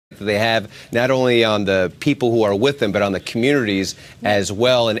that they have, not only on the people who are with them, but on the communities as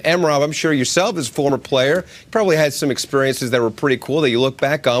well. And Emrob, I'm sure yourself as a former player, you probably had some experiences that were pretty cool that you look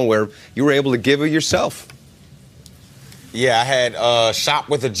back on where you were able to give it yourself. Yeah, I had Shop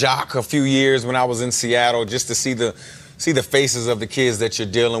with a Jock a few years when I was in Seattle, just to see the faces of the kids that you're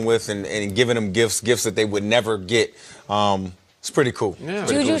dealing with and giving them gifts that they would never get. It's pretty cool. Yeah.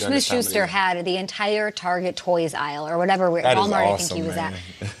 Juju Smith-Schuster had the entire Target toys aisle or whatever, Walmart, awesome, I think he was at.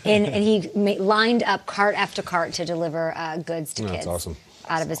 And he lined up cart after cart to deliver goods to kids. That's awesome.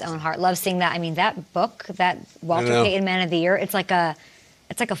 Out of his own heart. Love seeing that. I mean, that book, that Walter Payton Man of the Year, it's like a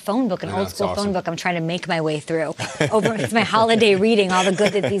phone book, an old school phone book I'm trying to make my way through. It's my holiday reading, all the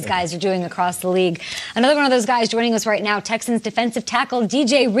good that these guys are doing across the league. Another one of those guys joining us right now, Texans defensive tackle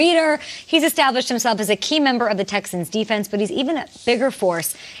DJ Reader. He's established himself as a key member of the Texans defense, but he's even a bigger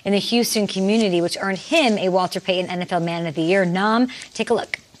force in the Houston community, which earned him a Walter Payton NFL Man of the Year. Nam, take a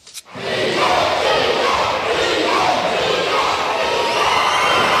look.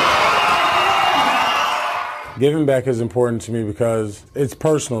 Giving back is important to me because it's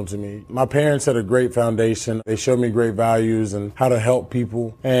personal to me. My parents had a great foundation. They showed me great values and how to help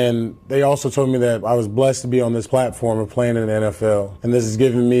people. And they also told me that I was blessed to be on this platform of playing in the NFL. And this has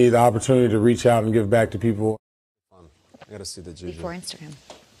given me the opportunity to reach out and give back to people. I gotta see the Juju. Before Instagram.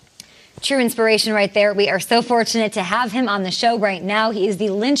 True inspiration right there. We are so fortunate to have him on the show right now. He is the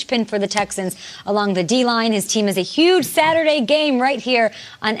linchpin for the Texans along the D-line. His team is a huge Saturday game right here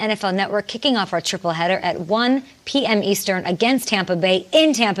on NFL Network, kicking off our triple header at 1 p.m. Eastern against Tampa Bay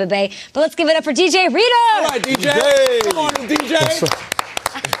in Tampa Bay. But let's give it up for DJ Reader. All right, DJ. Come on, DJ.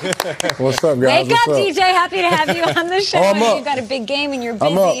 What's up, guys? Wake up, DJ. Happy to have you on the show. I'm up. You've got a big game and you're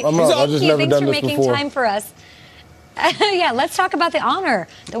busy. I'm up. I just never done this before. Thanks for making time for us. Yeah, let's talk about the honor,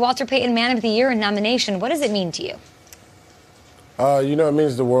 the Walter Payton Man of the Year nomination. What does it mean to you? It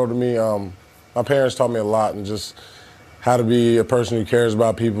means the world to me. My parents taught me a lot, and just how to be a person who cares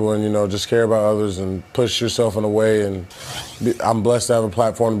about people and, just care about others and push yourself in a way. And I'm blessed to have a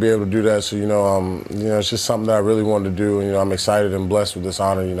platform to be able to do that. So, it's just something that I really wanted to do. And, I'm excited and blessed with this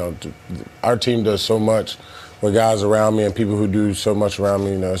honor. Our team does so much with guys around me and people who do so much around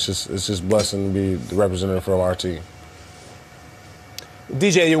me. It's just blessing to be the representative from our team.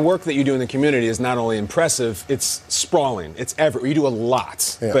 DJ, your work that you do in the community is not only impressive, it's sprawling. It's everywhere. You do a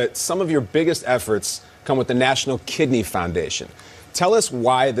lot. Yeah. But some of your biggest efforts come with the National Kidney Foundation. Tell us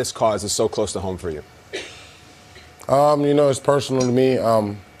why this cause is so close to home for you. It's personal to me.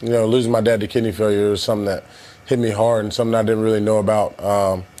 Losing my dad to kidney failure was something that hit me hard and something I didn't really know about.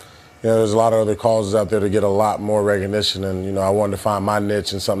 There's a lot of other causes out there to get a lot more recognition, and, I wanted to find my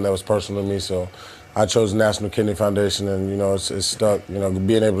niche and something that was personal to me, so I chose the National Kidney Foundation, and, it's stuck.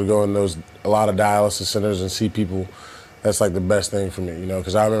 Being able to go in a lot of dialysis centers and see people, that's like the best thing for me,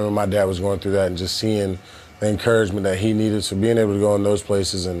 because I remember my dad was going through that and just seeing the encouragement that he needed. So being able to go in those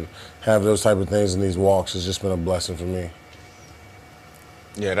places and have those type of things in these walks has just been a blessing for me.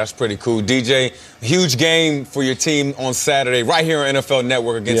 Yeah, that's pretty cool. DJ, huge game for your team on Saturday right here on NFL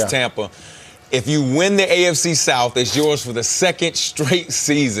Network against Tampa. If you win the AFC South, it's yours for the second straight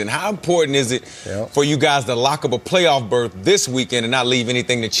season. How important is it for you guys to lock up a playoff berth this weekend and not leave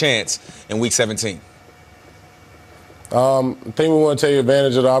anything to chance in Week 17? I think we want to take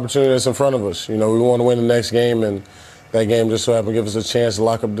advantage of the opportunity that's in front of us. We want to win the next game, and that game just so happened to give us a chance to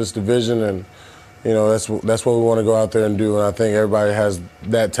lock up this division, and that's what we want to go out there and do. And I think everybody has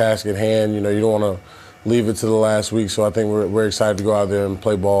that task at hand. You don't want to leave it to the last week, so I think we're excited to go out there and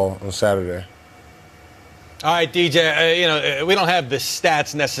play ball on Saturday. All right, DJ, we don't have the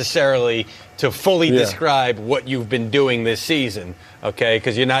stats necessarily to fully describe what you've been doing this season, okay?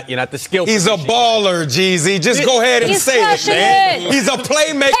 Because you're not the skill. He's a baller, Jeezy. Just go ahead and say it, man. He's a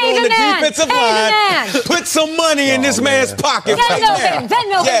playmaker on the defensive line. Put some money in this man's pocket. Venmo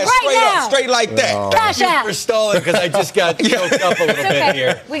right now. Straight like that. Cash out. We're stalling because I just got choked up a little bit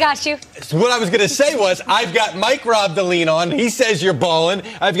here. We got you. What I was going to say was I've got Mike Robb to lean on. He says you're balling.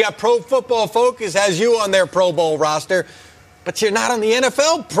 I've got Pro Football Focus has you on their Pro Bowl roster. But you're not on the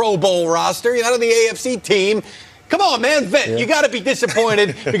NFL Pro Bowl roster. You're not on the AFC team. Come on, man. Vent. You got to be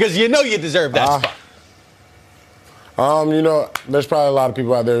disappointed because you deserve that spot. There's probably a lot of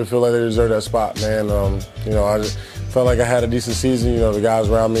people out there who feel like they deserve that spot, man. I just felt like I had a decent season. The guys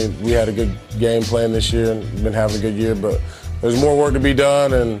around me, we had a good game playing this year and been having a good year. But there's more work to be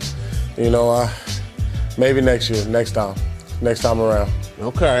done, and, maybe next year, next time around.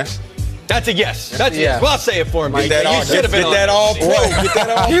 Okay. That's a yes. That's a yes. Well, I'll say it for him. Get that all pro.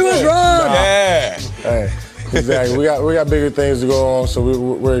 He was wrong. Yeah. Hey, exactly. We got bigger things to go on, so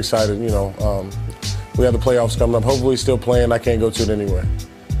we're excited. We have the playoffs coming up. Hopefully, still playing. I can't go to it anyway.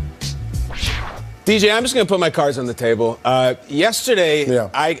 DJ, I'm just going to put my cards on the table. Yesterday,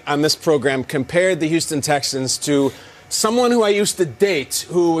 I, on this program, compared the Houston Texans to someone who I used to date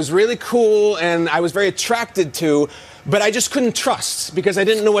who was really cool and I was very attracted to, but I just couldn't trust because I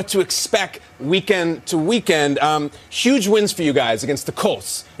didn't know what to expect weekend to weekend. Huge wins for you guys against the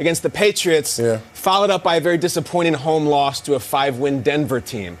Colts, against the Patriots, followed up by a very disappointing home loss to a 5-win Denver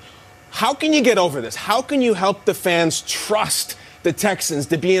team. How can you get over this? How can you help the fans trust the Texans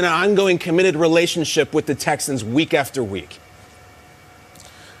to be in an ongoing committed relationship with the Texans week after week?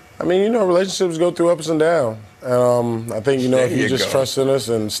 I mean, you know, relationships go through ups and downs. I think, you know, if you just trust in us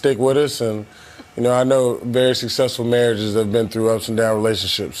and stick with us, and, you know, I know very successful marriages have been through ups and down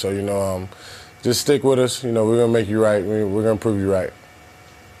relationships. So, you know, just stick with us. You know, we're going to make you right. We're going to prove you right.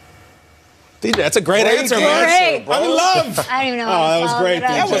 DJ, that's a great answer, man. I'm in love. I don't even know. That was great, DJ.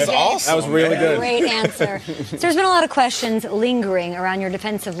 That was awesome. That was really good. Great answer. So there's been a lot of questions lingering around your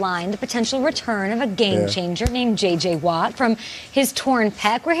defensive line, the potential return of a game changer named J.J. Watt from his torn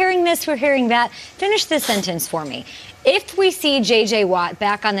pec. We're hearing this, we're hearing that. Finish this sentence for me. If we see J.J. Watt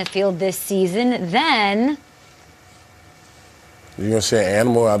back on the field this season, then you're going to see an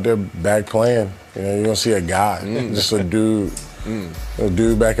animal out there back playing. You know, you're going to see a guy, just a dude. A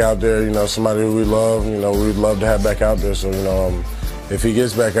dude back out there, you know, somebody who we love, you know, we'd love to have back out there. So, you know, if he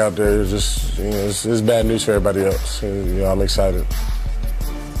gets back out there, it's just, you know, it's bad news for everybody else. You know, I'm excited.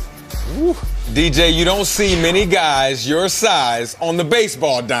 Woo. DJ, you don't see many guys your size on the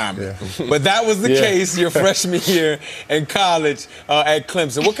baseball diamond. But that was the case your freshman year in college at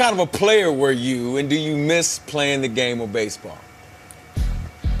Clemson. What kind of a player were you, and do you miss playing the game of baseball?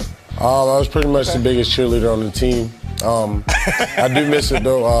 I was pretty much the biggest cheerleader on the team. I do miss it,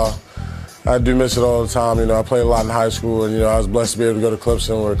 though. I do miss it all the time. You know, I played a lot in high school, and, you know, I was blessed to be able to go to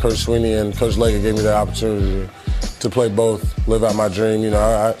Clemson where Coach Sweeney and Coach Laker gave me the opportunity to play both, live out my dream. You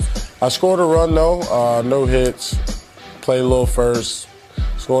know, I scored a run, though, no hits, played a little first,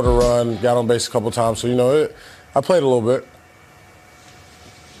 scored a run, got on base a couple times. So, you know, I played a little bit.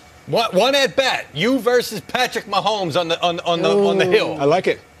 One at bat, you versus Patrick Mahomes on the hill. I like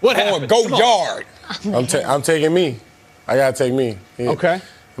it. What happened? Go yard. I'm taking me. I gotta take me. Okay.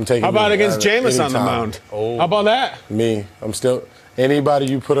 I'm taking. How about me against Jameis on the anytime. mound? Oh. How about that? Me. I'm still. Anybody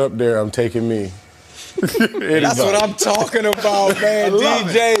you put up there, I'm taking me. That's what I'm talking about, man.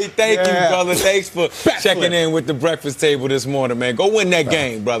 DJ, thank you, brother. Thanks for checking in with the breakfast table this morning, man. Go win that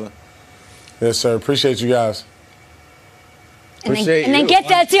game, brother. Yes, sir. Appreciate you guys. And then get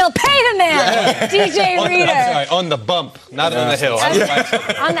that deal. Pay the man, DJ Reader. I'm sorry, on the bump, not on the hill.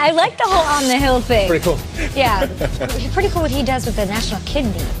 I like the whole on the hill thing. Pretty cool. Yeah, pretty cool what he does with the National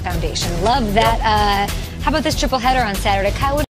Kidney Foundation. Love that. How about this triple header on Saturday? Kyle,